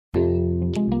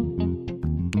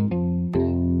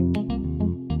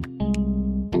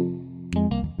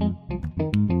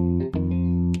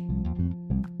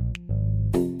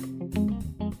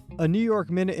A New York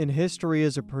Minute in History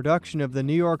is a production of the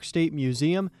New York State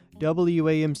Museum,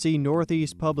 WAMC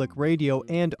Northeast Public Radio,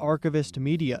 and Archivist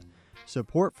Media.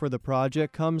 Support for the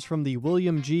project comes from the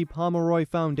William G. Pomeroy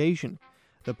Foundation.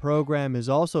 The program is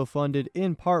also funded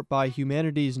in part by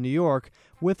Humanities New York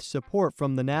with support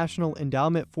from the National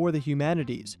Endowment for the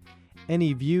Humanities.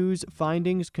 Any views,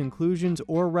 findings, conclusions,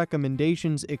 or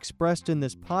recommendations expressed in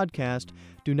this podcast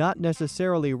do not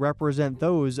necessarily represent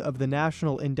those of the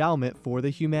National Endowment for the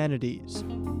Humanities.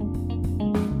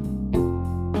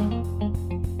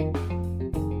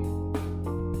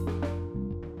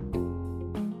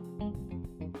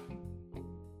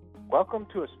 Welcome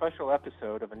to a special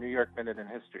episode of A New York Minute in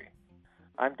History.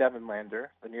 I'm Devin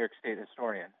Lander, the New York State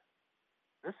historian.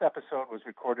 This episode was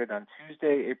recorded on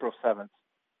Tuesday, April 7th,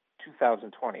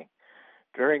 2020,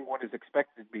 during what is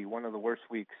expected to be one of the worst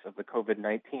weeks of the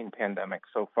COVID-19 pandemic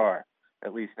so far,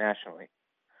 at least nationally.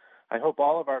 I hope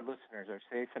all of our listeners are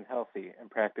safe and healthy and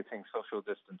practicing social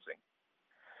distancing.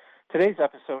 Today's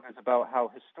episode is about how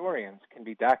historians can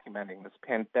be documenting this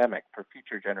pandemic for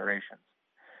future generations.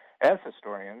 As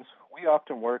historians, we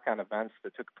often work on events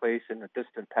that took place in the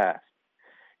distant past,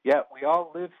 yet we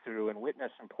all live through and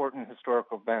witness important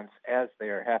historical events as they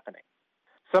are happening.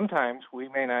 Sometimes we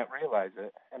may not realize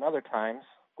it, and other times,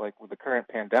 like with the current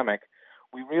pandemic,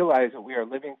 we realize that we are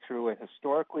living through a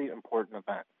historically important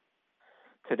event.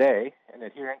 Today, in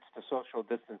adherence to social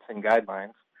distancing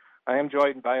guidelines, I am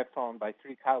joined by phone by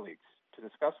three colleagues to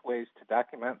discuss ways to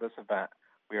document this event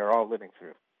we are all living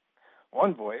through.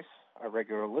 One voice our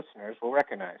regular listeners will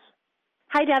recognize.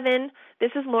 Hi, Devin.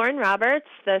 This is Lauren Roberts,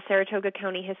 the Saratoga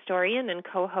County historian and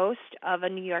co-host of A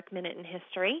New York Minute in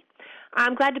History.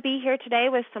 I'm glad to be here today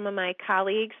with some of my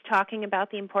colleagues talking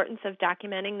about the importance of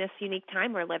documenting this unique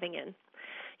time we're living in.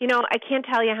 You know, I can't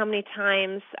tell you how many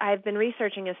times I've been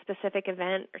researching a specific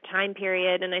event or time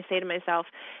period, and I say to myself,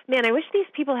 man, I wish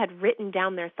these people had written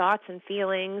down their thoughts and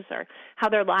feelings or how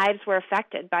their lives were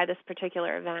affected by this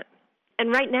particular event.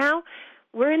 And right now,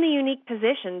 we're in the unique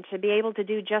position to be able to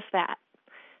do just that.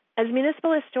 As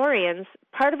municipal historians,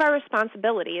 part of our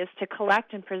responsibility is to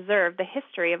collect and preserve the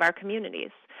history of our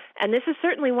communities. And this is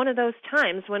certainly one of those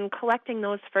times when collecting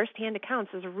those firsthand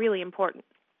accounts is really important.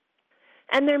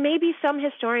 And there may be some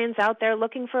historians out there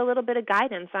looking for a little bit of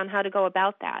guidance on how to go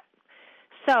about that.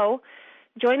 So,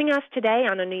 joining us today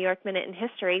on A New York Minute in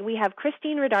History, we have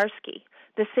Christine Rudarski,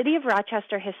 the City of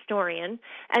Rochester historian,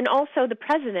 and also the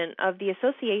president of the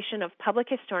Association of Public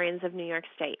Historians of New York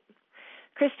State.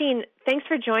 Christine, thanks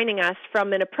for joining us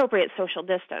from an appropriate social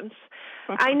distance.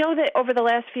 I know that over the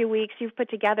last few weeks you've put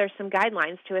together some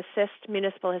guidelines to assist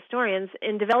municipal historians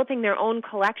in developing their own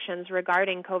collections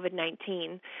regarding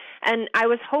COVID-19. And I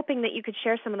was hoping that you could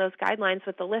share some of those guidelines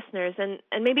with the listeners and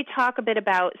maybe talk a bit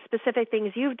about specific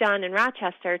things you've done in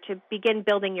Rochester to begin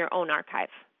building your own archive.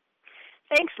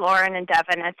 Thanks, Lauren and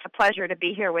Devin. It's a pleasure to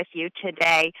be here with you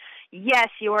today. Yes,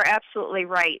 you are absolutely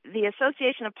right. The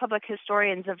Association of Public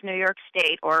Historians of New York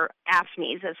State, or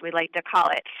AFNIs as we like to call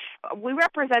it, we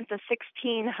represent the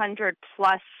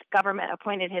 1,600-plus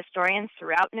government-appointed historians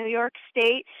throughout New York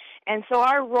State. And so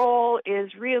our role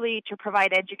is really to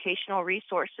provide educational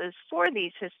resources for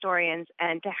these historians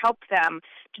and to help them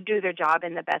to do their job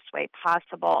in the best way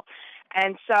possible.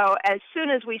 And so as soon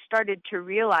as we started to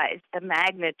realize the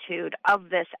magnitude of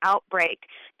this outbreak,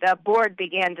 the board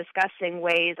began discussing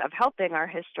ways of helping our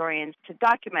historians to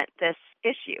document this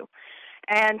issue.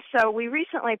 And so we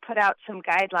recently put out some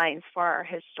guidelines for our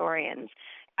historians.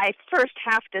 I first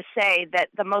have to say that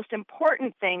the most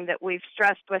important thing that we've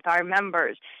stressed with our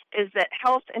members is that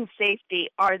health and safety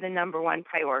are the number one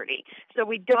priority. So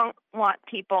we don't want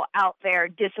people out there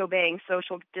disobeying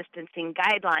social distancing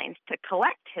guidelines to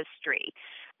collect history.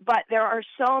 But there are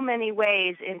so many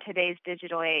ways in today's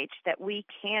digital age that we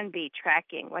can be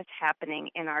tracking what's happening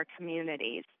in our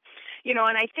communities. You know,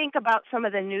 and I think about some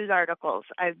of the news articles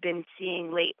I've been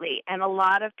seeing lately, and a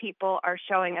lot of people are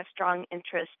showing a strong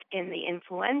interest in the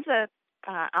influenza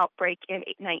outbreak in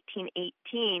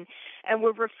 1918, and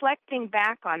we're reflecting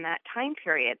back on that time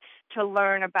period to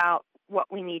learn about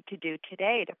what we need to do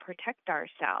today to protect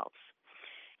ourselves.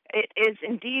 It is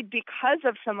indeed because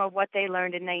of some of what they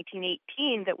learned in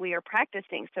 1918 that we are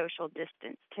practicing social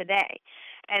distance today.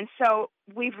 And so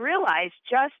we've realized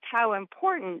just how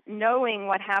important knowing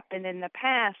what happened in the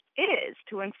past is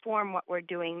to inform what we're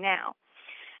doing now.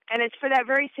 And it's for that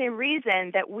very same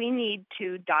reason that we need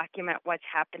to document what's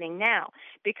happening now.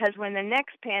 Because when the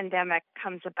next pandemic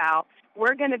comes about,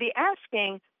 we're going to be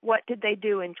asking, what did they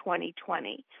do in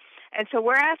 2020? And so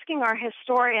we're asking our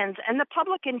historians and the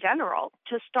public in general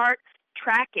to start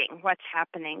tracking what's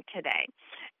happening today.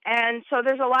 And so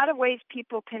there's a lot of ways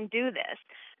people can do this.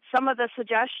 some of the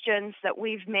suggestions that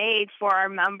we've made for our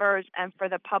members and for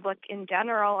the public in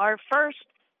general are, first,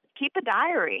 keep a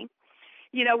diary.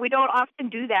 We don't often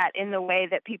do that in the way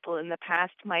that people in the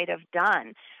past might have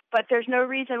done. But there's no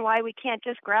reason why we can't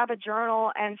just grab a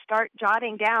journal and start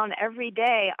jotting down every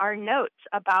day our notes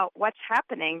about what's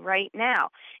happening right now.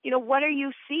 What are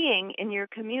you seeing in your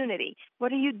community?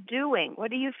 What are you doing?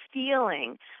 What are you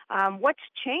feeling? What's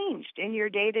changed in your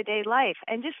day-to-day life?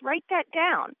 And just write that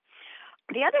down.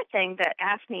 The other thing that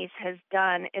AFSCME has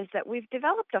done is that we've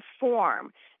developed a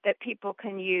form that people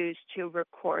can use to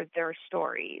record their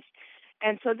stories.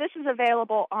 And so this is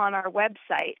available on our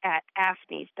website at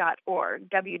afsmes.org,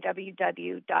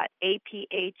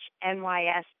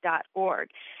 www.aphnys.org.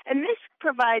 And this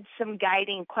provides some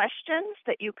guiding questions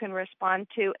that you can respond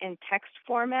to in text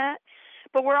format.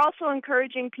 But we're also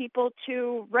encouraging people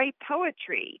to write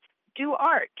poetry, do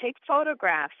art, take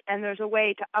photographs, and there's a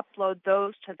way to upload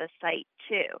those to the site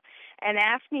too. And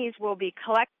AFSCME will be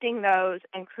collecting those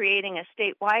and creating a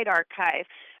statewide archive,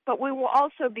 but we will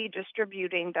also be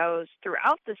distributing those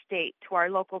throughout the state to our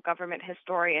local government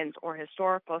historians or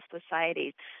historical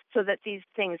societies so that these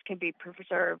things can be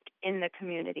preserved in the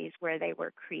communities where they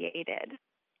were created.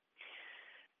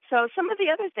 So some of the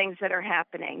other things that are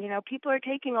happening, people are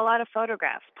taking a lot of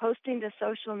photographs, posting to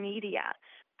social media.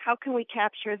 How can we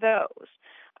capture those?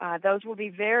 Those will be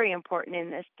very important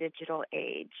in this digital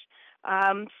age.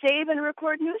 Save and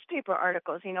record newspaper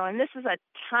articles, and this is a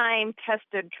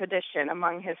time-tested tradition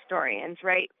among historians,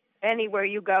 right? Anywhere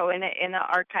you go in an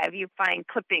archive, you find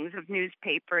clippings of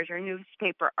newspapers or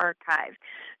newspaper archives.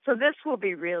 So this will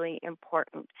be really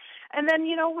important. And then,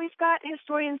 we've got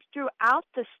historians throughout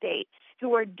the state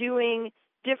who are doing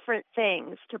different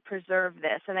things to preserve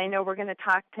this. And I know we're going to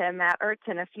talk to Matt Ertz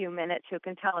in a few minutes, who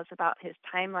can tell us about his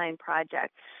timeline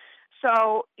project.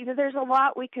 So, there's a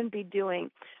lot we can be doing.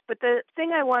 But the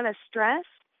thing I want to stress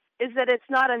is that it's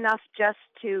not enough just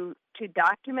to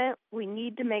document. We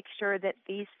need to make sure that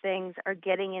these things are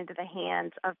getting into the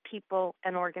hands of people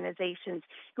and organizations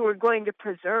who are going to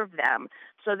preserve them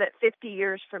so that 50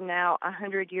 years from now,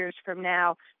 100 years from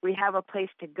now, we have a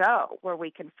place to go where we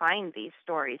can find these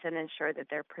stories and ensure that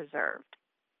they're preserved.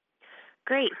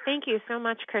 Great. Thank you so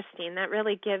much, Christine. That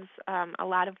really gives a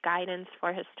lot of guidance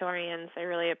for historians. I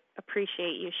really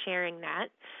appreciate you sharing that.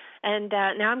 And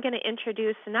now I'm going to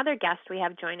introduce another guest we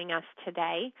have joining us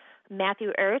today.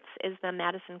 Matthew Ertz is the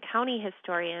Madison County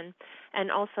historian and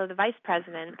also the vice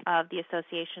president of the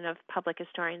Association of Public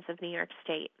Historians of New York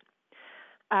State.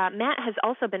 Matt has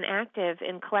also been active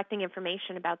in collecting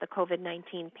information about the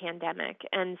COVID-19 pandemic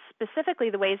and specifically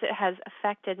the ways it has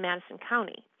affected Madison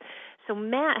County. So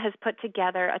Matt has put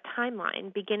together a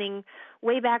timeline beginning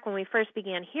way back when we first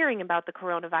began hearing about the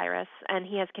coronavirus, and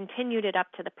he has continued it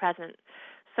up to the present.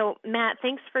 So Matt,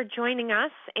 thanks for joining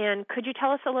us, and could you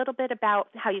tell us a little bit about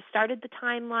how you started the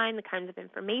timeline, the kinds of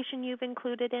information you've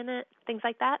included in it, things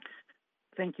like that?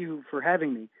 Thank you for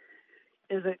having me.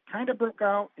 As it kind of broke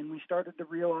out and we started to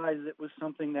realize it was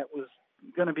something that was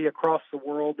going to be across the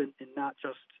world and not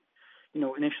just,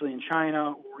 initially in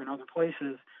China or in other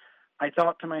places, I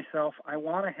thought to myself, I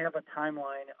want to have a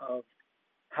timeline of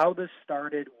how this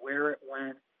started, where it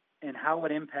went, and how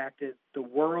it impacted the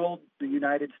world, the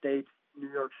United States, New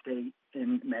York State,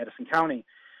 and Madison County.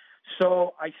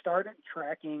 So I started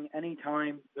tracking any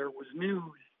time there was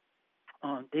news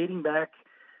dating back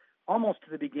almost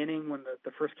to the beginning when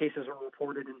the first cases were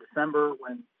reported in December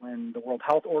when the World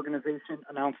Health Organization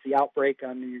announced the outbreak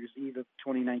on New Year's Eve of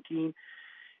 2019.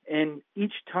 And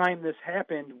each time this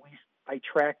happened, I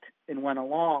tracked and went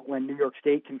along when New York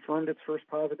State confirmed its first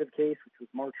positive case, which was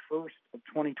March 1st of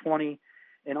 2020,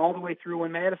 and all the way through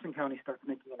when Madison County starts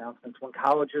making announcements, when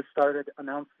colleges started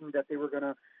announcing that they were going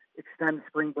to extend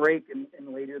spring break and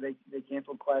later they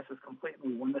canceled classes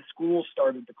completely, when the schools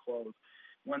started to close,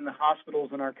 when the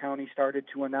hospitals in our county started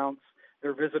to announce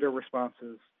their visitor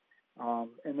responses.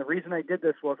 And the reason I did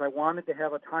this was I wanted to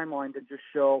have a timeline to just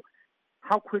show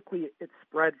how quickly it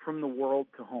spread from the world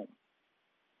to home.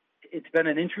 It's been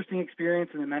an interesting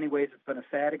experience, and in many ways it's been a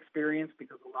sad experience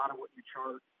because a lot of what you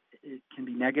chart it can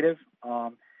be negative.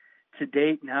 To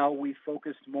date, now we've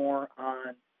focused more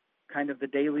on kind of the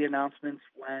daily announcements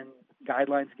when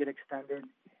guidelines get extended.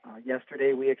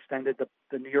 Yesterday we extended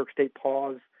the New York State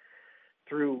pause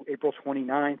through April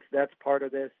 29th. That's part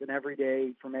of this. And every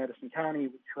day for Madison County,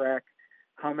 we track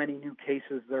how many new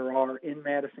cases there are in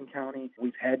Madison County.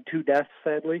 We've had 2 deaths,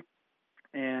 sadly.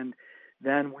 And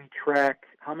then we track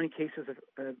how many cases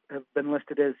have been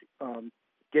listed as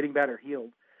getting better,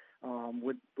 healed,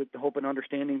 with the hope and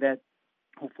understanding that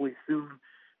hopefully soon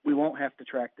we won't have to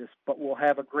track this, but we'll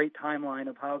have a great timeline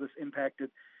of how this impacted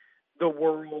the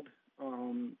world,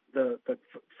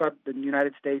 the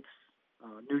United States,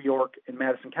 New York, and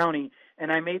Madison County,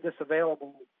 and I made this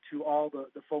available to all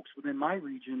the folks within my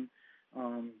region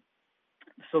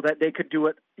so that they could do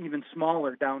it even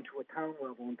smaller down to a town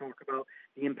level and talk about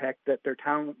the impact that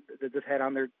that this had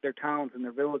on their towns and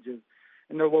their villages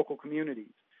and their local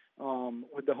communities.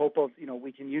 With the hope of,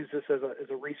 we can use this as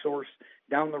a resource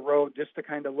down the road just to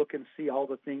kind of look and see all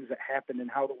the things that happened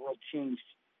and how the world changed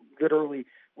literally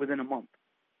within a month.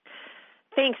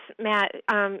 Thanks, Matt.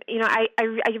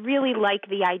 I really like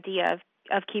the idea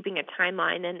of keeping a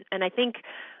timeline, and I think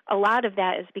a lot of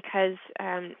that is because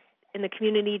in the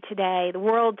community today, the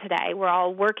world today, we're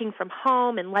all working from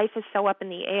home and life is so up in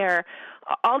the air.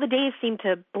 All the days seem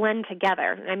to blend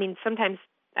together. I mean, sometimes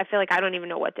I feel like I don't even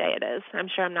know what day it is. I'm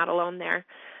sure I'm not alone there.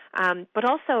 But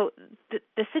also,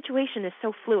 the situation is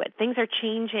so fluid. Things are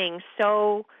changing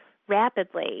so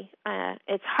rapidly.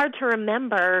 It's hard to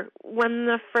remember when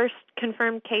the first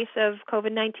confirmed case of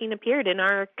COVID-19 appeared in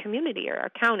our community or our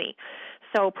county.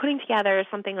 So putting together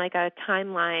something like a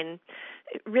timeline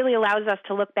really allows us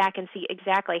to look back and see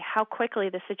exactly how quickly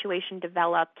the situation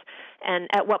developed and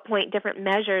at what point different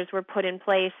measures were put in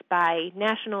place by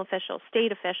national officials,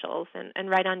 state officials, and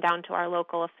right on down to our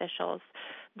local officials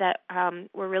that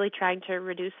were really trying to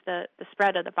reduce the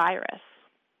spread of the virus.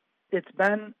 It's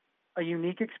been a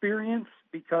unique experience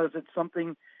because it's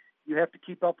something you have to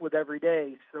keep up with every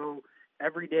day. So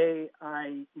every day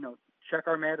I, check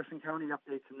our Madison County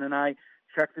updates, and then I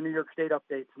check the New York State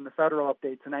updates and the federal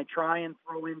updates, and I try and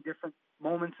throw in different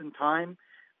moments in time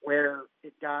where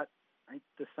it got,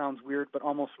 this sounds weird, but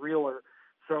almost realer.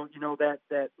 So,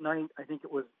 that night, I think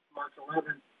it was March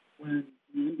 11th, when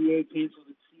the NBA canceled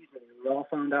its season, and we all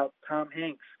found out Tom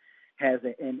Hanks has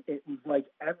it, and it was like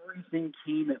everything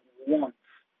came at once.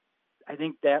 I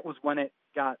think that was when it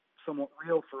got somewhat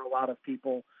real for a lot of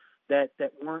people that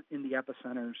weren't in the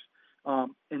epicenters.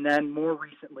 And then more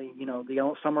recently,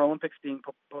 the Summer Olympics being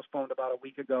postponed about a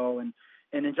week ago, and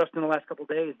then just in the last couple of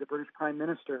days, the British Prime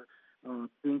Minister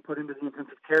being put into the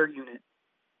intensive care unit,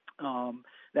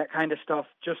 that kind of stuff,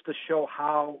 just to show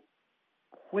how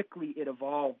quickly it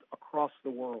evolved across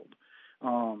the world.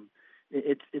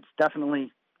 It's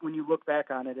definitely, when you look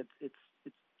back on it, it's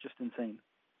just insane.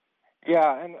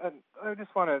 Yeah, and I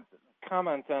just want to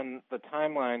comment on the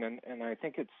timeline, and I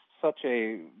think it's such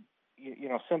a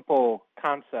simple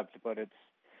concept, but it's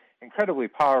incredibly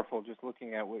powerful just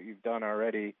looking at what you've done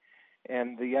already,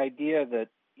 and the idea that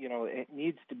it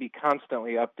needs to be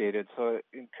constantly updated. So it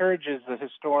encourages the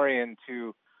historian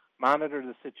to monitor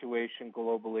the situation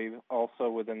globally, also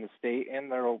within the state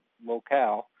and their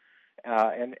locale,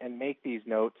 and make these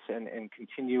notes and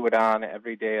continue it on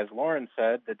every day. As Lauren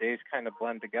said, the days kind of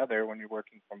blend together when you're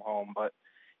working from home. But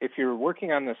if you're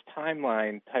working on this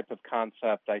timeline type of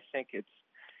concept, I think it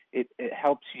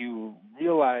helps you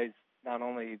realize not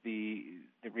only the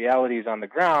realities on the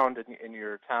ground in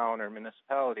your town or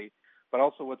municipality, but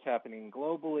also what's happening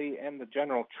globally and the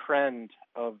general trend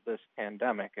of this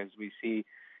pandemic, as we see,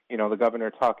 the governor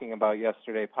talking about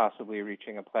yesterday possibly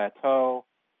reaching a plateau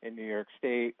in New York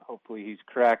State. Hopefully he's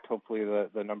correct. Hopefully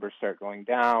the numbers start going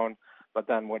down. But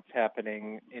then what's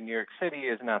happening in New York City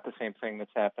is not the same thing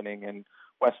that's happening in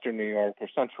Western New York or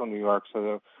Central New York.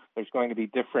 So there's going to be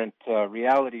different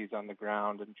realities on the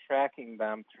ground, and tracking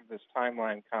them through this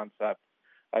timeline concept,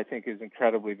 I think, is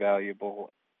incredibly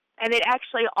valuable. And it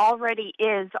actually already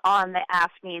is on the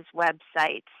AFSCME's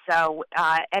website. So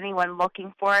anyone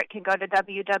looking for it can go to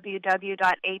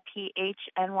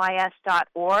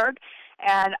www.aphnys.org.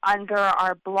 And under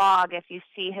our blog, if you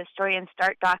see Historians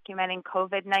Start Documenting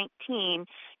COVID-19,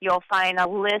 you'll find a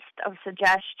list of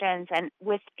suggestions, and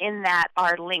within that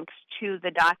are links to the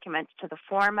documents, to the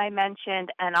form I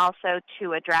mentioned, and also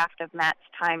to a draft of Matt's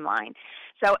timeline.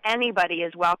 So anybody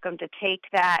is welcome to take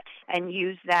that and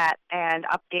use that and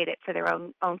update it for their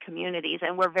own communities.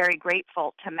 And we're very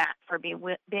grateful to Matt for being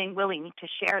willing to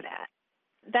share that.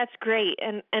 That's great.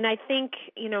 And I think,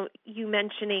 you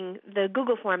mentioning the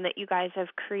Google form that you guys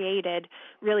have created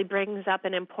really brings up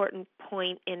an important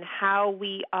point in how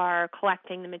we are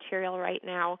collecting the material right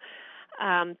now,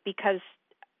 because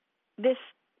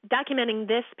documenting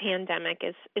this pandemic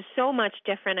is so much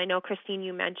different. I know, Christine,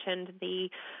 you mentioned the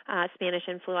Spanish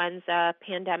influenza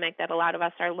pandemic that a lot of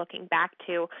us are looking back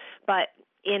to, but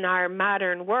in our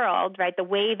modern world, right, the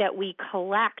way that we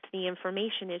collect the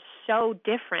information is so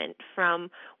different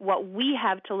from what we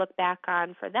have to look back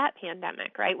on for that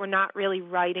pandemic, right? We're not really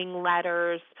writing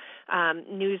letters,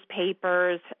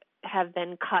 newspapers have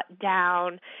been cut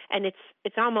down, and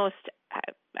it's almost,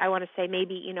 I want to say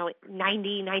maybe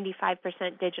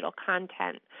 90-95% digital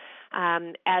content.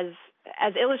 As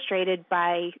as illustrated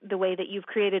by the way that you've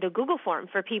created a Google form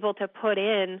for people to put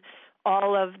in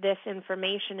all of this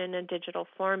information in a digital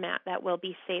format that will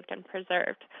be saved and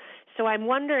preserved. So I'm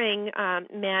wondering,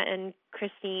 Matt and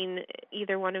Christine,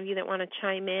 either one of you that want to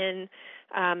chime in,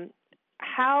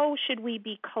 how should we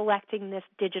be collecting this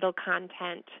digital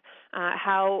content?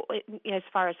 How, as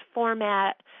far as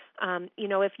format,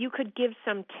 if you could give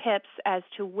some tips as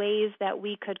to ways that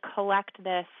we could collect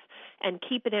this and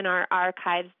keep it in our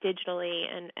archives digitally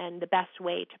and the best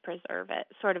way to preserve it,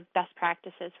 sort of best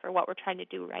practices for what we're trying to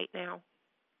do right now.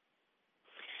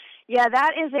 Yeah,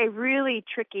 that is a really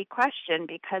tricky question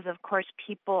because, of course,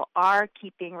 people are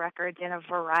keeping records in a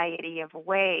variety of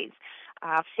ways.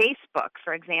 Facebook,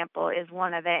 for example, is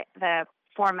one of the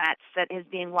formats that is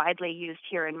being widely used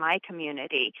here in my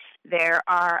community. There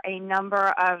are a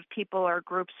number of people or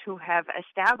groups who have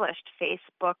established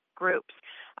Facebook groups.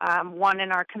 One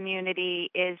in our community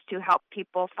is to help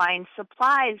people find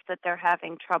supplies that they're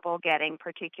having trouble getting,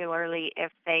 particularly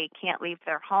if they can't leave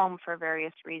their home for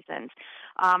various reasons.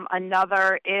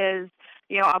 Another is,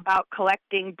 about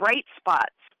collecting bright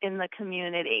spots in the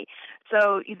community.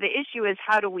 So the issue is,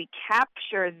 how do we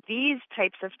capture these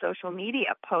types of social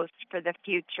media posts for the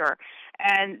future?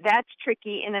 And that's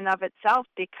tricky in and of itself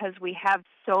because we have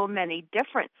so many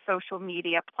different social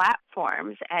media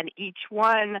platforms, and each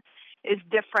one is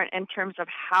different in terms of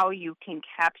how you can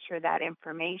capture that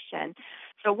information.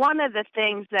 So one of the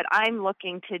things that I'm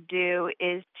looking to do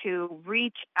is to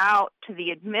reach out to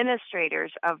the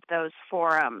administrators of those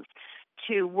forums,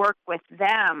 to work with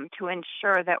them to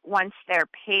ensure that once their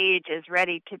page is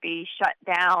ready to be shut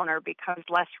down or becomes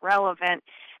less relevant,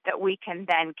 that we can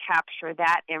then capture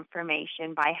that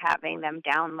information by having them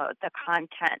download the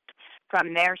content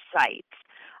from their sites.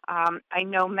 I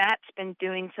know Matt's been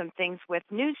doing some things with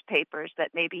newspapers that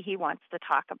maybe he wants to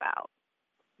talk about.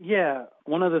 Yeah,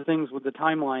 one of the things with the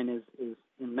timeline is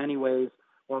in many ways,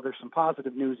 while there's some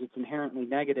positive news, it's inherently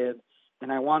negative.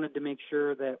 And I wanted to make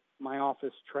sure that my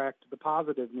office tracked the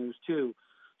positive news too.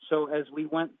 So as we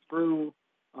went through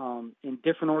in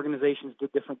different organizations,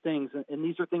 did different things, and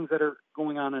these are things that are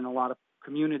going on in a lot of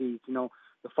communities.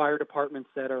 The fire departments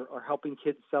that are helping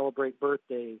kids celebrate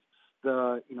birthdays.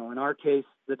 In our case,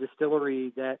 the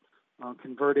distillery that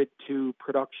converted to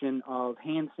production of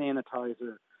hand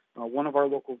sanitizer. One of our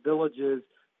local villages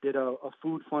did a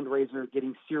food fundraiser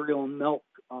getting cereal and milk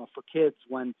for kids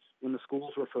when the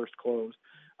schools were first closed.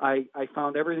 I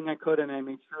found everything I could, and I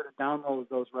made sure to download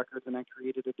those records, and I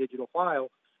created a digital file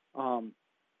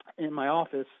in my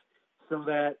office so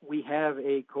that we have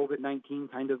a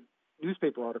COVID-19 kind of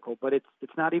newspaper article. But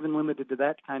it's not even limited to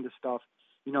that kind of stuff.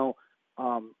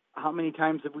 How many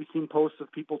times have we seen posts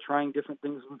of people trying different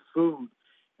things with food?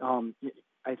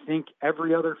 I think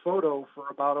every other photo for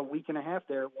about a week and a half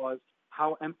there was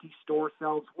how empty store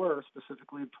shelves were,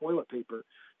 specifically of toilet paper.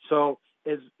 So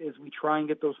as we try and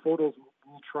get those photos,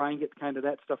 we'll try and get kind of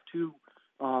that stuff too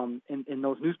in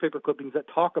those newspaper clippings that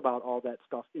talk about all that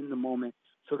stuff in the moment,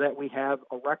 so that we have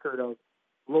a record of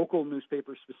local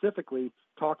newspapers specifically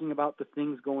talking about the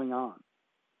things going on.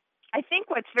 I think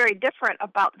what's very different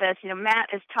about this, Matt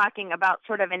is talking about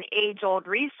sort of an age-old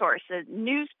resource,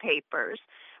 newspapers,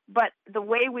 but the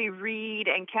way we read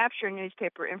and capture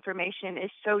newspaper information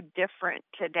is so different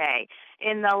today.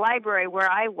 In the library where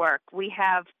I work, we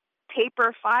have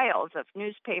paper files of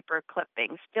newspaper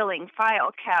clippings filling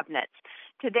file cabinets.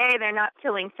 Today, they're not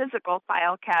filling physical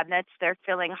file cabinets, they're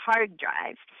filling hard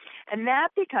drives. And that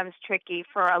becomes tricky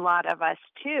for a lot of us,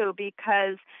 too,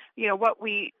 because, what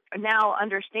we now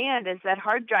understand is that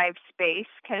hard drive space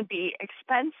can be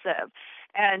expensive.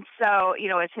 And so,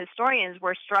 as historians,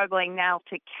 we're struggling now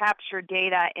to capture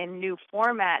data in new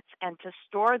formats and to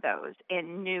store those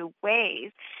in new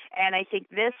ways. And I think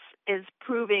this is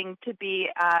proving to be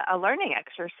a learning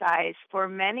exercise for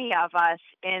many of us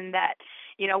in that,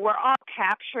 we're all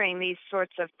capturing these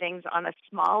sorts of things on a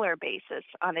smaller basis,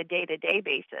 on a day-to-day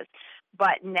basis.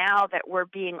 But now that we're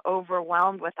being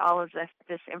overwhelmed with all of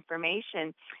this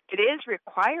information, it is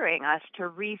requiring us to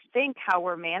rethink how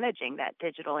we're managing that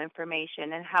digital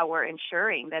information and how we're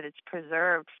ensuring that it's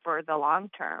preserved for the long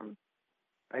term.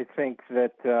 I think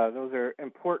that those are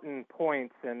important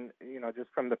points, and just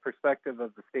from the perspective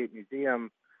of the State Museum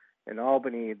in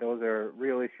Albany, those are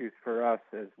real issues for us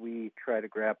as we try to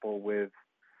grapple with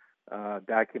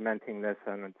documenting this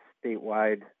on a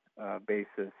statewide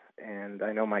basis. And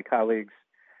I know my colleagues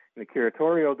in the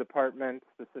curatorial department,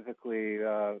 specifically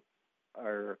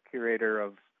our curator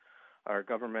of our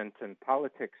government and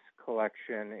politics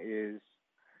collection,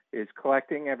 is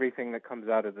collecting everything that comes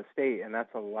out of the state, and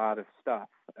that's a lot of stuff,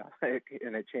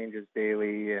 and it changes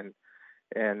daily. And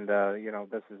And,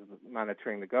 this is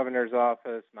monitoring the governor's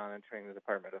office, monitoring the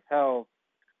Department of Health,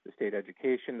 the state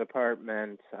education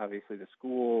department, obviously the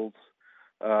schools,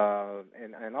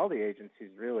 and all the agencies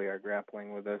really are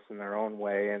grappling with this in their own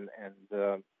way and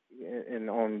in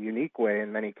their own unique way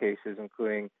in many cases,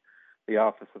 including the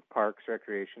Office of Parks,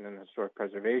 Recreation, and Historic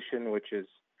Preservation, which has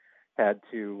had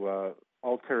to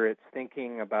alter its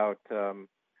thinking about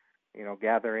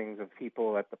gatherings of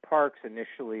people at the parks.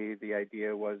 Initially, the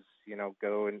idea was,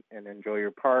 go and enjoy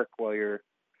your park while you're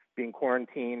being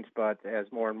quarantined. But as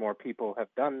more and more people have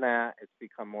done that, it's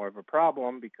become more of a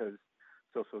problem because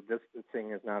social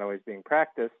distancing is not always being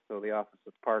practiced. So the Office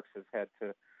of Parks has had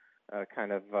to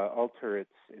alter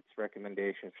its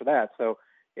recommendations for that. So,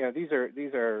 these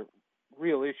are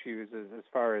real issues as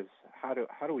far as how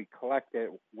do we collect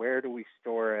it, where do we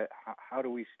store it, how do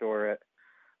we store it.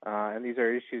 And these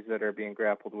are issues that are being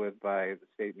grappled with by the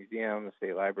State Museum, the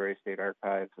State Library, State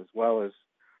Archives, as well as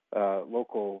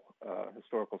local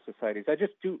historical societies. I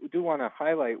just do want to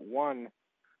highlight one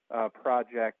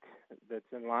project that's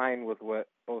in line with what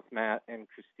both Matt and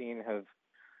Christine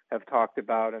have talked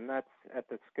about, and that's at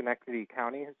the Schenectady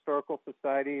County Historical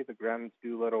Society. The Grems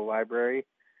Doolittle Library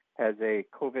has a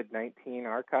COVID-19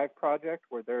 archive project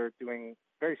where they're doing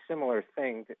very similar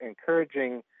things,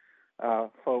 encouraging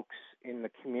folks in the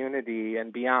community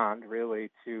and beyond, really,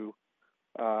 to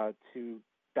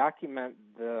document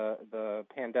the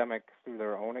pandemic through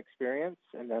their own experience,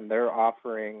 and then they're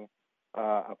offering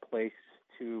a place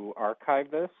to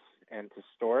archive this and to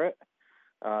store it.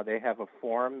 They have a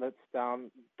form that's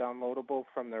downloadable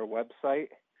from their website.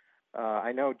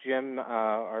 I know Jim,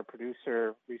 our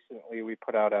producer, recently we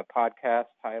put out a podcast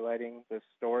highlighting this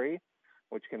story,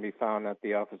 which can be found at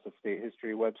the Office of State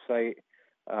History website.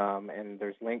 And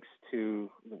there's links to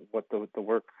what the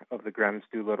work of the Grems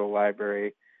Doolittle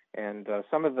Library and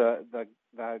some of the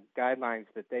guidelines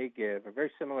that they give are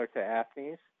very similar to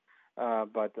AFNI's,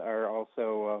 but are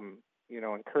also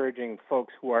encouraging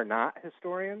folks who are not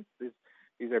historians.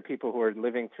 These are people who are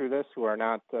living through this, who are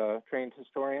not trained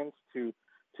historians, to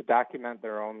document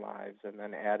their own lives and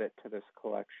then add it to this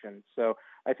collection. So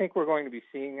I think we're going to be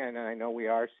seeing, and I know we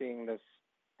are seeing this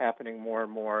happening more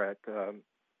and more at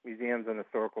museums and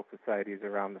historical societies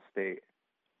around the state.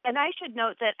 And I should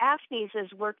note that AFNI's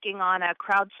is working on a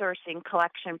crowdsourcing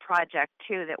collection project,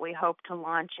 too, that we hope to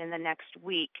launch in the next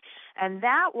week. And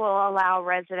that will allow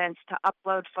residents to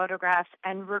upload photographs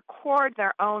and record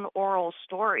their own oral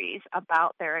stories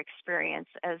about their experience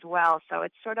as well. So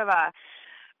it's sort of a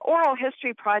oral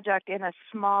history project in a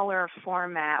smaller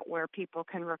format where people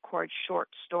can record short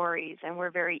stories, and we're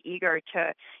very eager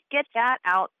to get that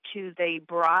out to the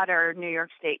broader New York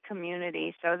State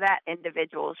community so that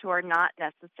individuals who are not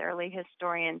necessarily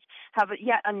historians have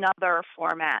yet another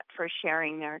format for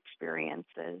sharing their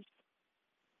experiences.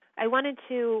 I wanted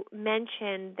to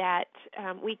mention that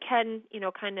we can,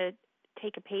 kind of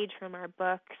take a page from our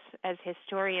books as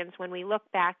historians when we look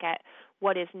back at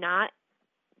what is not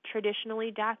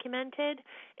traditionally documented,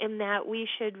 in that we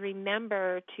should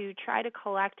remember to try to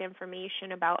collect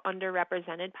information about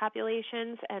underrepresented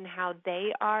populations and how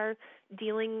they are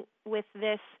dealing with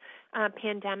this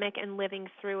pandemic and living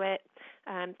through it.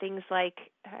 Things like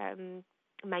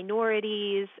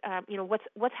minorities,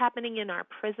 what's happening in our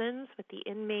prisons with the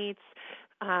inmates,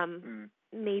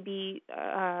 maybe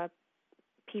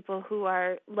people who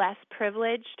are less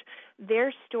privileged.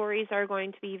 Their stories are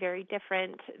going to be very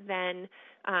different than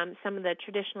some of the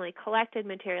traditionally collected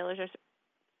materials or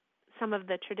some of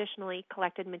the traditionally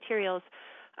collected materials.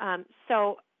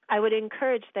 So I would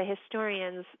encourage the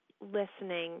historians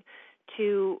listening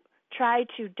to try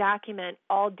to document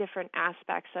all different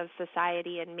aspects of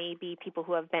society and maybe people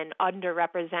who have been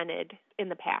underrepresented in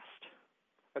the past.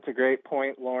 That's a great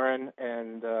point, Lauren,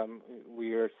 and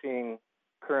we are seeing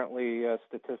currently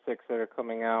statistics that are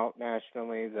coming out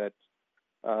nationally that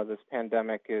this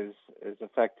pandemic is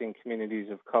affecting communities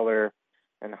of color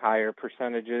in higher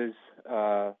percentages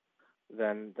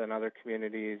than other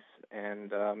communities,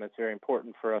 and it's very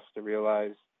important for us to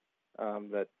realize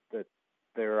that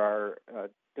there are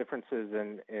differences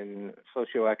in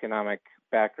socioeconomic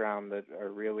background that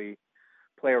are really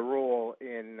play a role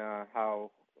in how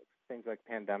things like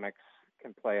pandemics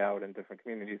can play out in different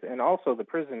communities, and also the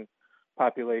prison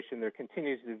population. There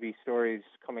continues to be stories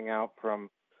coming out from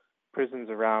prisons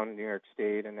around New York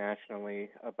State and nationally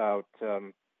about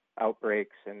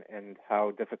outbreaks and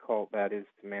how difficult that is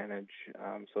to manage.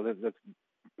 So that's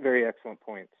very excellent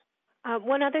points.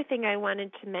 One other thing I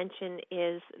wanted to mention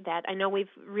is that I know we've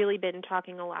really been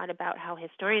talking a lot about how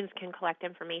historians can collect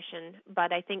information,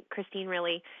 but I think Christine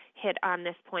really hit on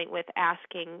this point with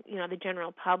asking, the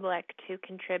general public to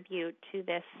contribute to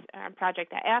this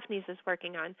project that AFNIS is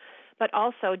working on. But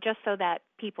also, just so that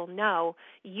people know,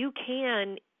 you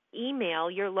can email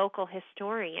your local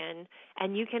historian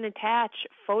and you can attach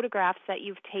photographs that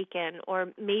you've taken, or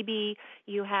maybe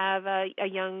you have a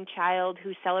young child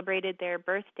who celebrated their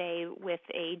birthday with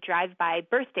a drive-by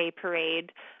birthday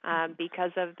parade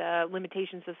because of the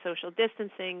limitations of social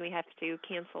distancing. We have to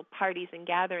cancel parties and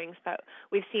gatherings, but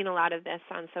we've seen a lot of this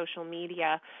on social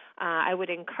media. I would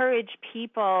encourage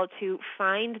people to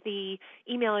find the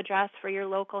email address for your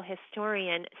local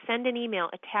historian, send an email,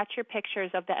 attach your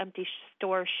pictures of the empty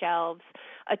store shelves,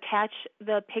 attach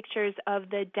the pictures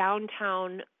of the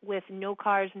downtown with no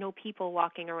cars, no people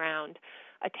walking around,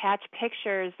 attach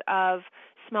pictures of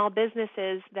small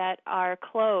businesses that are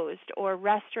closed or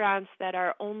restaurants that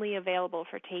are only available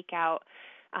for takeout.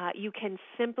 You can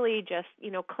simply just,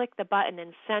 click the button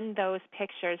and send those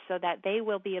pictures so that they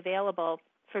will be available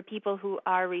for people who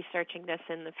are researching this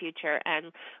in the future, and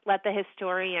let the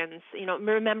historians,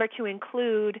 remember to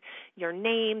include your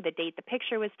name, the date the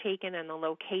picture was taken, and the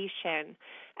location,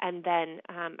 and then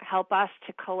help us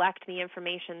to collect the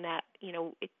information that,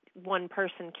 one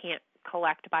person can't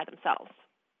collect by themselves.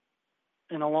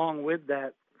 And along with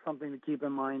that, something to keep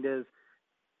in mind is,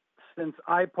 since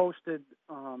I posted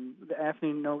the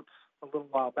AFNI notes a little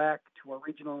while back to our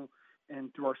regional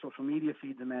and through our social media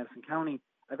feeds in Madison County,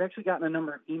 I've actually gotten a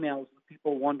number of emails with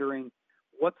people wondering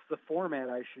what's the format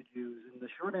I should use. And the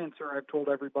short answer I've told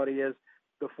everybody is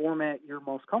the format you're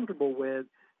most comfortable with,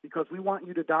 because we want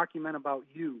you to document about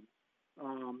you.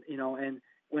 And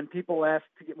when people ask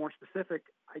to get more specific,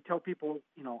 I tell people,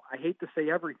 I hate to say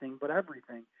everything, but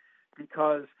everything,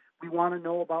 because we want to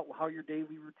know about how your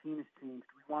daily routine has changed.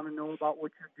 We want to know about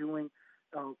what you're doing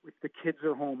if the kids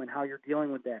are home and how you're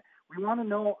dealing with that. We want to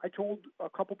know, I told a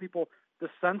couple people, the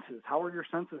senses. How are your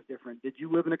senses different? Did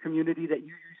you live in a community that you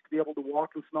used to be able to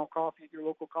walk and smell coffee at your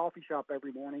local coffee shop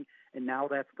every morning, and now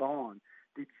that's gone?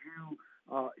 Did you,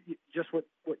 just what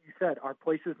you said, are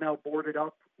places now boarded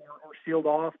up or sealed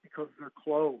off because they're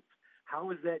closed? How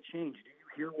has that changed? Do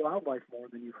you hear wildlife more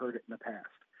than you've heard it in the past?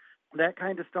 That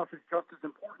kind of stuff is just as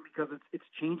important, because it's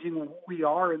changing who we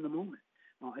are in the moment.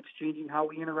 It's changing how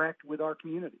we interact with our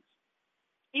communities.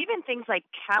 Even things like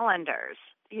calendars,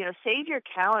 save your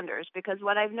calendars, because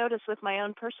what I've noticed with my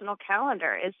own personal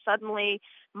calendar is suddenly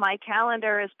my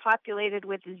calendar is populated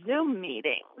with Zoom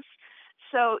meetings.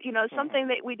 So, something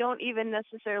that we don't even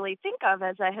necessarily think of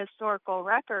as a historical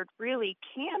record really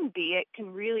can be. It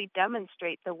can really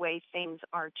demonstrate the way things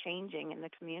are changing in the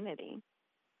community.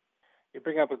 You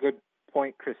bring up a good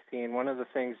point, Christine. One of the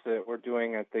things that we're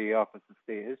doing at the Office of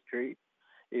State History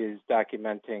is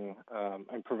documenting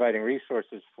and providing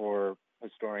resources for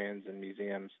historians and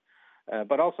museums,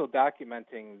 but also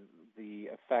documenting the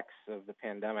effects of the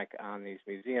pandemic on these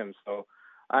museums. So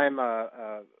I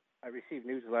receive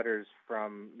newsletters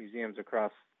from museums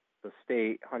across the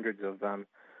state, hundreds of them,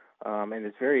 and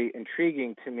it's very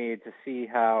intriguing to me to see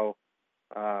how,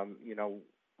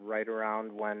 right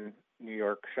around when New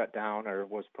York shut down or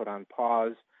was put on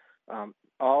pause,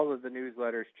 all of the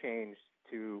newsletters changed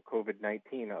to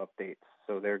COVID-19 updates.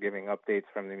 So they're giving updates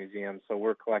from the museum. So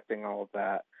we're collecting all of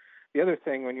that. The other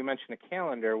thing, when you mention a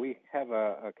calendar, we have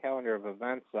a calendar of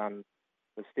events on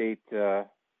the state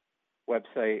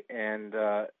website, and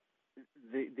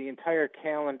the entire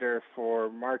calendar for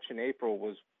March and April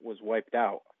was wiped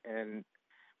out. And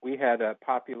we had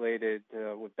populated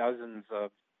with dozens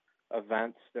of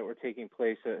events that were taking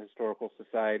place at historical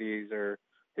societies or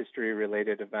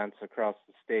history-related events across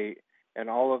the state, and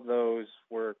all of those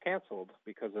were canceled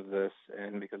because of this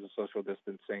and because of social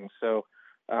distancing. So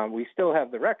we still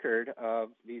have the record of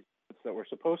these events that were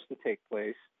supposed to take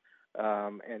place,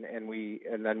 and then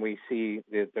we see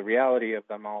the reality of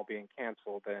them all being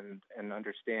canceled, and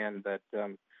understand that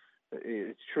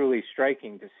it's truly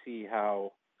striking to see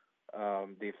how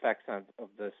the effects of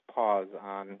this pause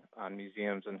on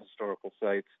museums and historical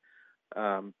sites.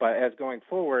 But as going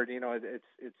forward,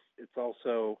 it's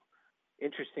also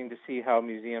interesting to see how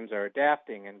museums are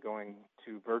adapting and going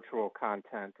to virtual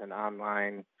content and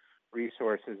online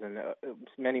resources. And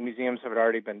many museums have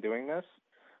already been doing this,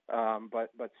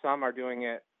 but some are doing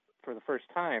it for the first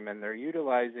time, and they're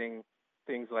utilizing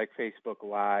things like Facebook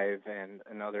Live and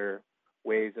other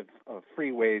ways of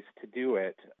free ways to do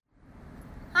it.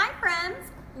 Hi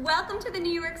friends! Welcome to the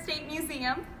New York State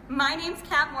Museum. My name's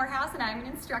Kat Morehouse and I'm an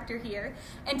instructor here.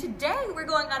 And today we're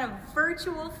going on a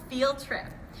virtual field trip.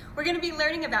 We're going to be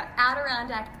learning about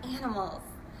Adirondack animals.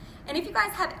 And if you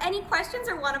guys have any questions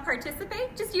or want to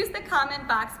participate, just use the comment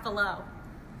box below.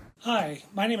 Hi,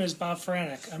 my name is Bob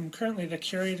Faranek. I'm currently the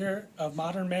curator of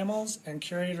modern mammals and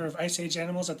curator of Ice Age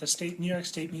animals at the New York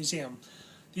State Museum.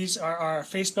 These are our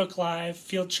Facebook Live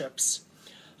field trips.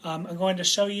 I'm going to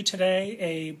show you today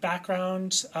a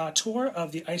background tour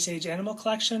of the Ice Age animal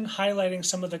collection, highlighting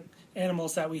some of the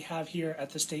animals that we have here at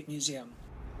the State Museum.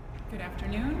 Good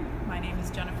afternoon. My name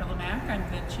is Jennifer Lemack. I'm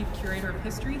the Chief Curator of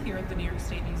History here at the New York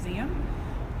State Museum.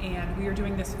 And we are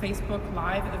doing this Facebook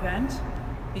Live event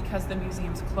because the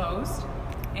museum's closed.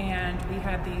 And we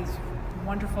had these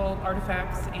wonderful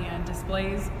artifacts and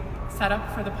displays set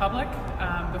up for the public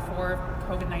before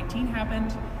COVID-19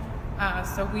 happened.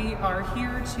 So we are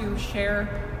here to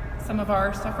share some of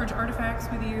our suffrage artifacts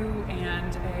with you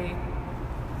and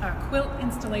a quilt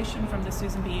installation from the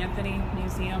Susan B. Anthony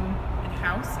Museum and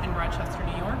House in Rochester,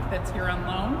 New York that's here on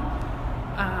loan.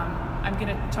 I'm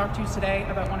going to talk to you today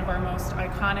about one of our most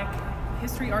iconic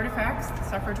history artifacts, the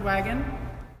suffrage wagon.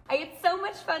 I had so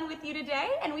much fun with you today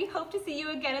and we hope to see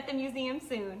you again at the museum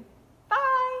soon.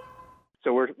 Bye!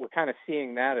 So we're kind of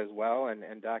seeing that as well and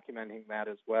documenting that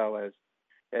as well as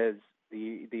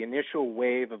the initial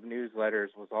wave of newsletters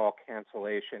was all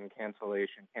cancellation.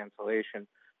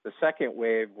 The second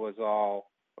wave was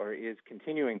all, or is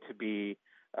continuing to be,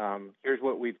 here's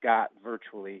what we've got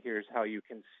virtually. Here's how you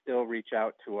can still reach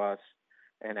out to us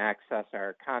and access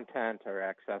our content or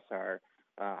access our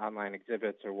online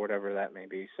exhibits or whatever that may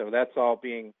be. So that's all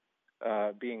being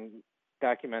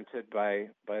documented by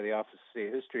the Office of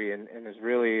State History and is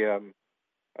really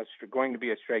going to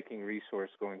be a striking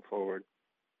resource going forward.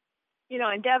 You know,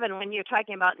 and Devin, when you're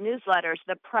talking about newsletters,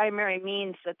 the primary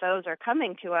means that those are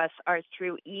coming to us are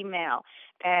through email.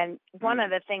 And one of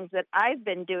the things that I've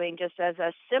been doing just as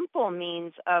a simple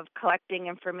means of collecting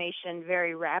information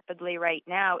very rapidly right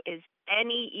now is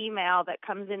any email that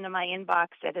comes into my inbox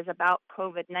that is about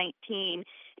COVID-19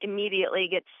 immediately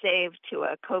gets saved to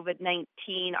a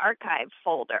COVID-19 archive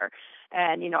folder.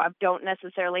 And, you know, I don't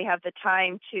necessarily have the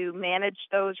time to manage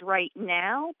those right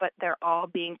now, but they're all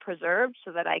being preserved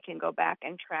so that I can go back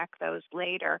and track those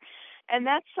later. And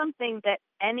that's something that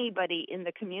anybody in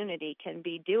the community can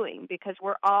be doing because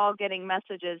we're all getting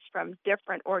messages from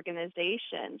different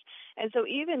organizations. And so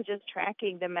even just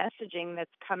tracking the messaging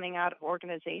that's coming out of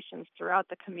organizations throughout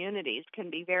the communities can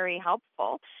be very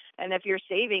helpful. And if you're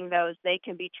saving those, they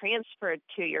can be transferred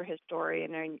to your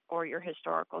historian or your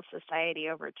historical society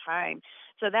over time.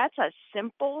 So that's a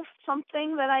simple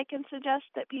something that I can suggest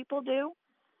that people do.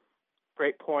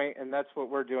 Great point, and that's what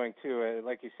we're doing too.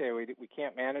 Like you say, we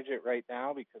can't manage it right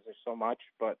now because there's so much,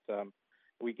 but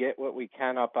we get what we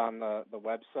can up on the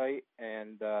website,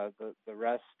 and the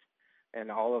rest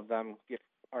and all of them get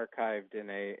archived in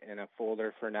a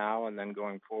folder for now, and then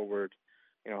going forward,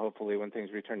 you know, hopefully when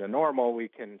things return to normal, we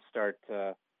can start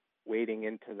wading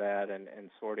into that and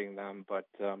sorting them. But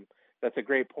that's a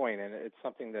great point, and it's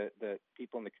something that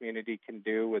people in the community can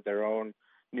do with their own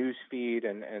news feed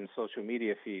and social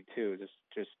media feed too.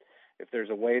 Just if there's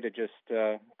a way to just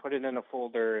put it in a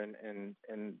folder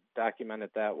and document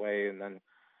it that way, and then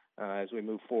as we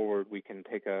move forward, we can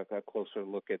take a closer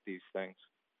look at these things.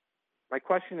 My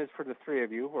question is for the three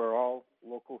of you who are all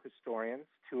local historians.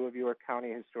 Two of you are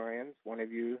county historians. One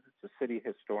of you is a city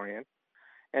historian.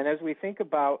 And as we think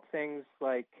about things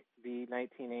like the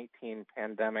 1918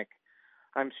 pandemic,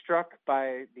 I'm struck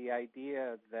by the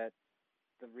idea that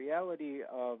the reality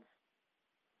of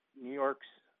New York's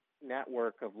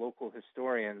network of local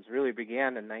historians really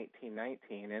began in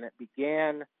 1919, and it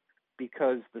began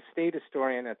because the state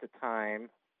historian at the time,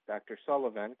 Dr.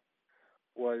 Sullivan,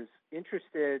 was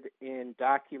interested in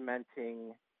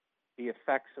documenting the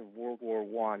effects of World War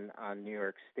I on New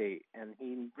York State, and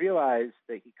he realized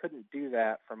that he couldn't do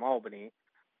that from Albany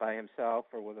by himself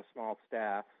or with a small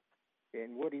staff.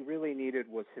 And what he really needed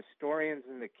was historians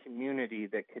in the community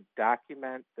that could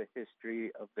document the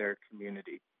history of their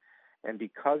community. And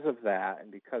because of that, and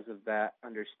because of that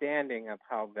understanding of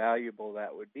how valuable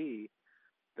that would be,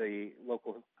 the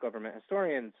local government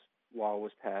historians law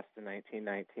was passed in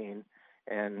 1919,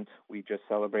 and we just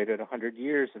celebrated 100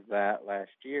 years of that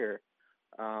last year.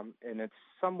 And it's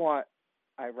somewhat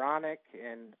ironic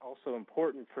and also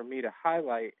important for me to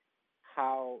highlight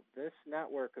how this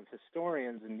network of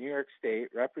historians in New York State,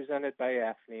 represented by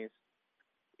AFNIS,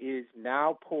 is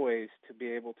now poised to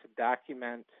be able to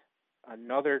document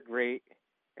another great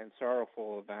and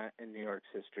sorrowful event in New York's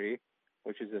history,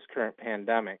 which is this current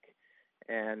pandemic.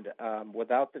 And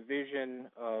without the vision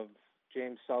of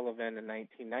James Sullivan in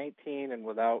 1919, and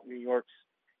without New York's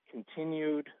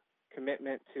continued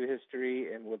commitment to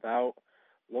history, and without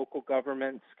local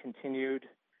government's continued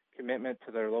commitment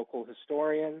to their local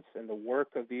historians and the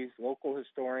work of these local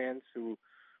historians who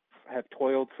have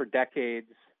toiled for decades,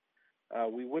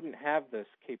 we wouldn't have this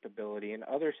capability, and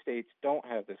other states don't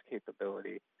have this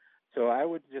capability. So I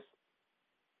would just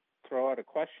throw out a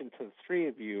question to the three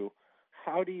of you.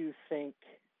 How do you think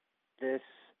this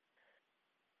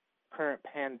current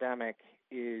pandemic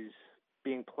is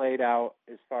being played out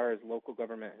as far as local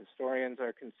government historians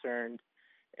are concerned,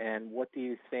 and what do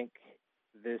you think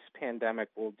this pandemic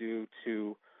will do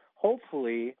to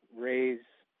hopefully raise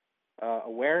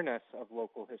awareness of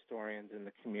local historians in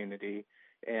the community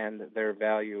and their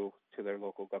value to their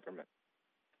local government?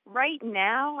 Right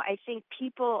now, I think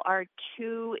people are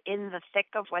too in the thick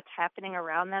of what's happening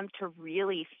around them to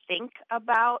really think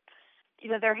about,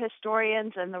 their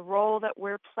historians and the role that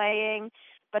we're playing.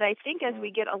 But I think as we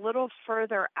get a little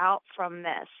further out from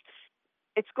this,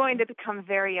 it's going to become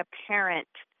very apparent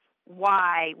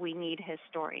why we need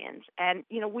historians. And,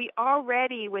 we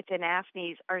already within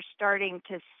AFNIS are starting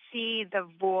to see the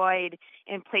void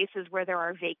in places where there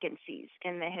are vacancies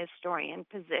in the historian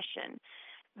position.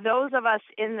 Those of us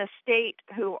in the state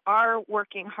who are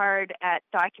working hard at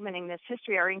documenting this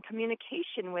history are in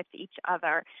communication with each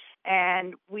other,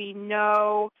 and we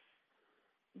know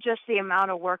just the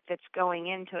amount of work that's going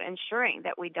into ensuring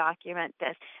that we document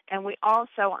this. And we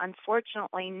also,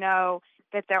 unfortunately, know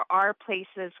that there are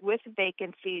places with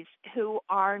vacancies who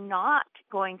are not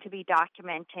going to be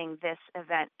documenting this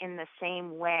event in the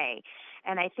same way.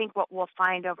 And I think what we'll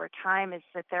find over time is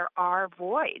that there are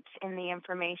voids in the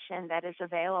information that is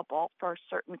available for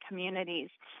certain communities.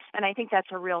 And I think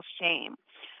that's a real shame.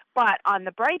 But on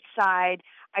the bright side,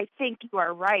 I think you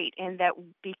are right in that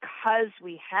because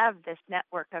we have this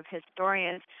network of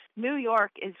historians, New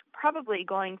York is probably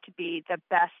going to be the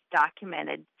best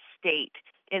documented state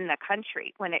in the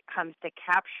country when it comes to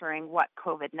capturing what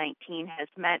COVID-19 has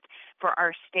meant for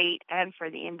our state and for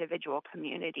the individual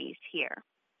communities here.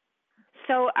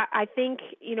 So I think,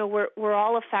 we're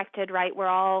all affected, right? We're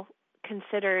all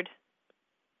considered,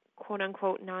 quote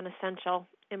unquote, non-essential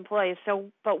employees.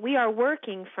 But we are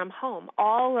working from home,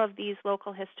 all of these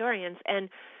local historians, and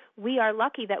we are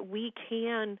lucky that we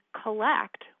can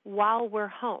collect while we're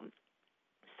home.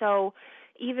 So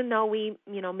even though we,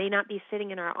 may not be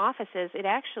sitting in our offices, it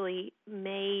actually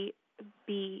may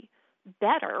be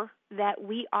better that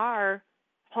we are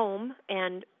home,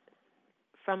 and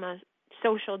from a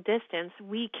social distance,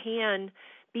 we can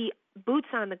be boots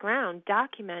on the ground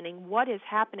documenting what is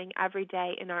happening every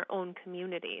day in our own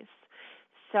communities.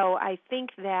 So I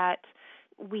think that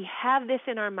we have this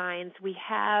in our minds. We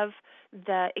have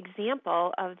the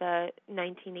example of the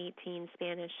 1918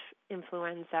 Spanish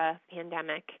influenza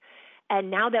pandemic. And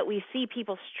now that we see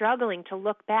people struggling to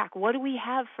look back, what do we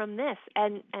have from this?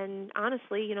 And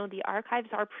honestly, the archives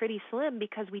are pretty slim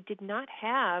because we did not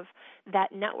have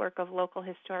that network of local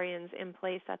historians in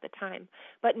place at the time.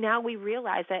 But now we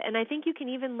realize it. And I think you can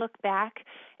even look back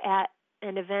at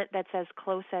an event that's as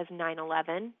close as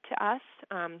 9/11 to us,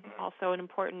 also an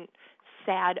important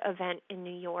sad event in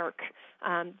New York,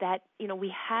 that, we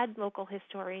had local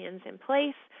historians in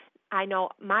place. I know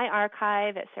my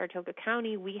archive at Saratoga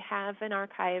County, we have an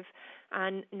archive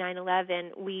on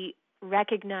 9/11. We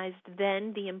recognized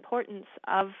then the importance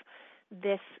of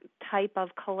this type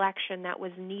of collection that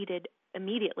was needed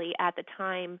immediately at the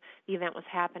time the event was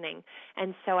happening.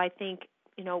 And so I think,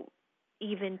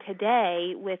 even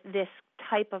today with this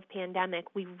type of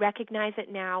pandemic, we recognize it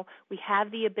now. We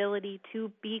have the ability to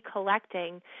be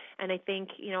collecting. And I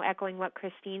think, echoing what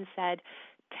Christine said,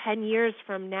 10 years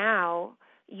from now,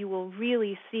 you will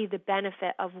really see the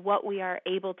benefit of what we are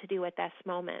able to do at this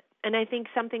moment. And I think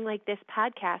something like this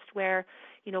podcast where,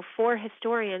 4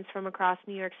 historians from across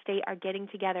New York State are getting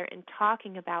together and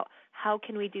talking about how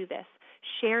can we do this,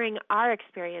 sharing our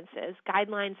experiences,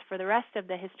 guidelines for the rest of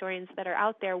the historians that are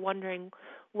out there wondering,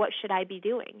 what should I be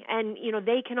doing? And,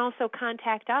 they can also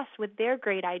contact us with their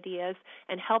great ideas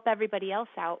and help everybody else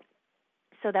out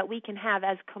so that we can have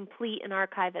as complete an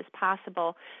archive as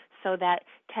possible so that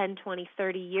 10, 20,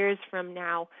 30 years from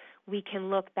now, we can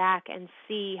look back and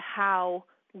see how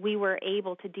we were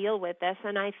able to deal with this.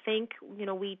 And I think,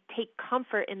 we take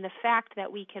comfort in the fact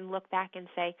that we can look back and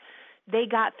say, they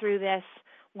got through this,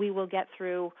 we will get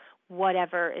through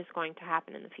whatever is going to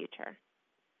happen in the future.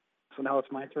 So now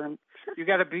it's my turn. You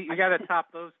got to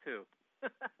top those two.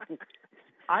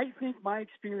 I think my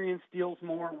experience deals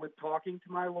more with talking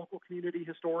to my local community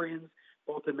historians,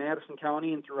 both in Madison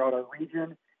County and throughout our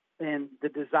region, and the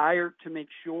desire to make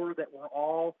sure that we're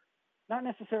all not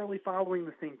necessarily following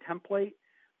the same template,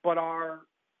 but are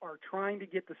trying to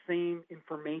get the same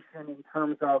information in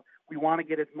terms of we want to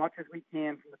get as much as we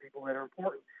can from the people that are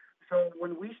important. So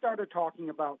when we started talking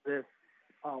about this,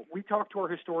 we talked to our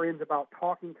historians about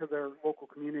talking to their local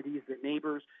communities, their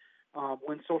neighbors.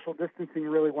 When social distancing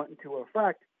really went into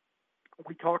effect,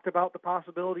 we talked about the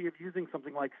possibility of using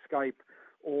something like Skype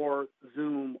or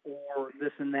Zoom or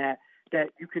this and that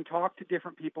you can talk to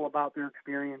different people about their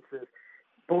experiences,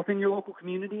 both in your local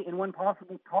community and when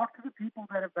possible, talk to the people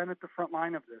that have been at the front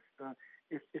line of this.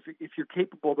 If you're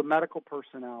capable, the medical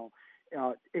personnel,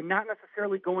 and not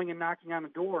necessarily going and knocking on a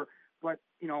door, but,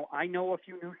 I know a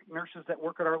few nurses that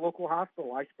work at our local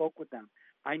hospital. I spoke with them.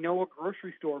 I know a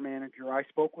grocery store manager. I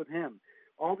spoke with him.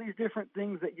 All these different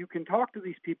things that you can talk to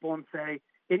these people and say,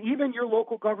 and even your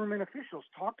local government officials,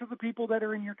 talk to the people that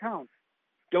are in your town.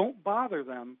 Don't bother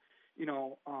them,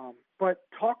 but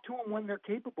talk to them when they're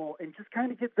capable and just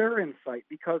kind of get their insight,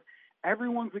 because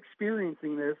everyone's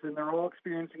experiencing this and they're all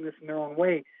experiencing this in their own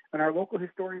way. And our local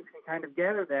historians can kind of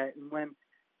gather that. And when,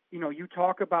 you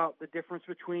talk about the difference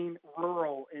between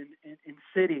rural and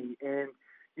city and,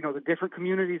 the different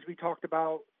communities we talked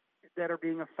about that are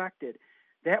being affected.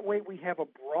 That way we have a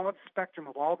broad spectrum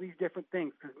of all these different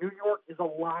things, because New York is a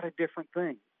lot of different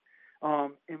things.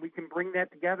 And we can bring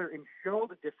that together and show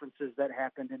the differences that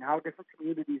happened and how different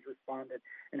communities responded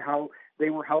and how they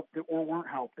were helped or weren't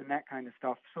helped and that kind of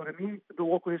stuff. So to me, the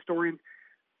local historians,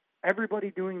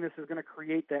 everybody doing this is going to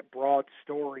create that broad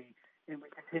story, and we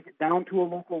can take it down to a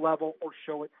local level or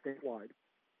show it statewide.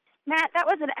 Matt, that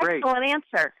was an excellent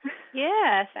answer.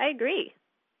 Yes, I agree.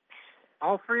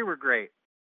 All three were great.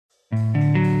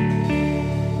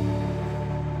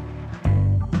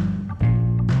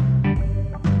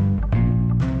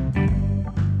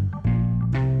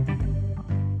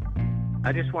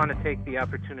 I just want to take the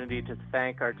opportunity to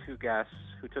thank our two guests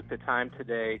who took the time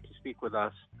today to speak with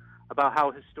us about how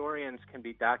historians can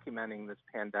be documenting this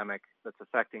pandemic that's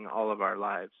affecting all of our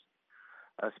lives.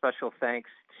 A special thanks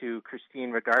to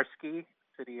Christine Rogarsky,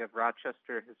 City of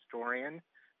Rochester historian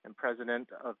and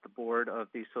president of the board of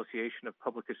the Association of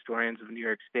Public Historians of New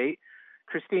York State.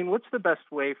 Christine, what's the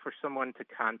best way for someone to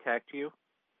contact you?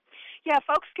 Yeah,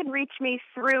 folks can reach me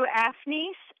through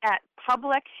AFNIS at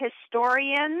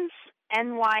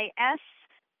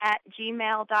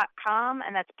publichistoriansnys@gmail.com,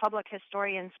 and that's public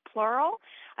historians plural.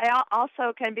 I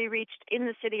also can be reached in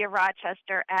the city of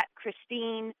Rochester at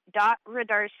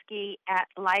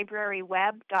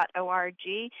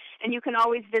christine.rodarsky@libraryweb.org, and you can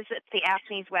always visit the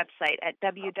AFNIS website at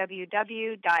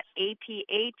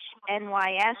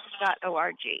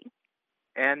www.aphnys.org.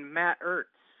 And Matt Ertz,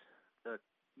 the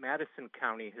Madison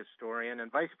County historian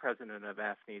and vice president of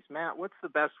AFNIS. Matt, what's the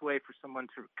best way for someone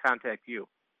to contact you?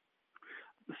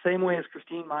 The same way as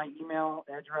Christine, my email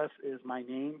address is my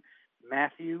name,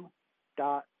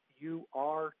 Matthew.urt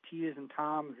as in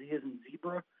Tom, Z as in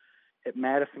zebra, at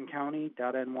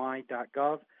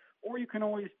madisoncounty.ny.gov. Or you can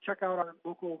always check out our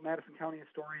local Madison County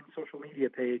historian social media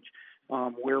page,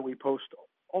 where we post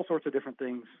all sorts of different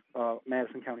things,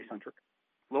 Madison County centric.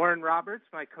 Lauren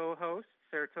Roberts, my co-host,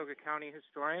 Saratoga County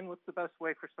historian. What's the best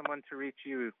way for someone to reach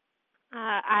you?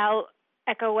 I'll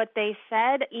echo what they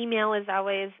said. Email is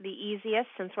always the easiest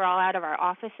since we're all out of our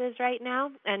offices right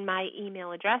now. And my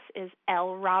email address is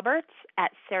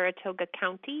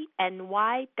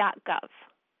lroberts@SaratogaCountyNY.gov.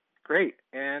 Great.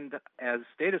 And as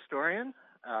state historian,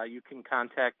 you can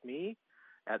contact me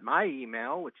at my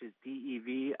email, which is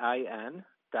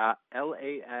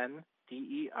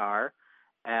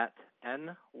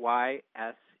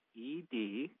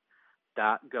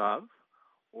devin.lander@nysed.gov.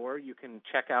 Or you can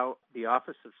check out the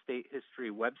Office of State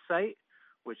History website,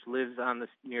 which lives on the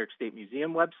New York State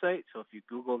Museum website. So if you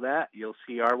Google that, you'll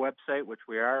see our website, which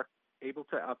we are able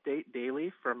to update daily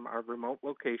from our remote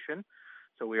location.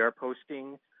 So we are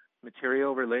posting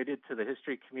material related to the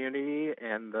history community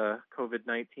and the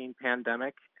COVID-19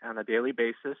 pandemic on a daily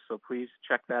basis. So please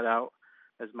check that out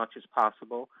as much as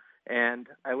possible. And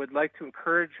I would like to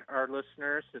encourage our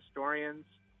listeners, historians,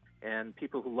 and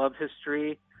people who love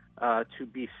history, to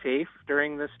be safe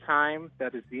during this time.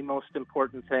 That is the most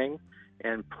important thing.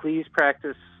 And please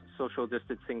practice social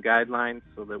distancing guidelines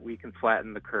so that we can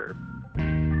flatten the curve.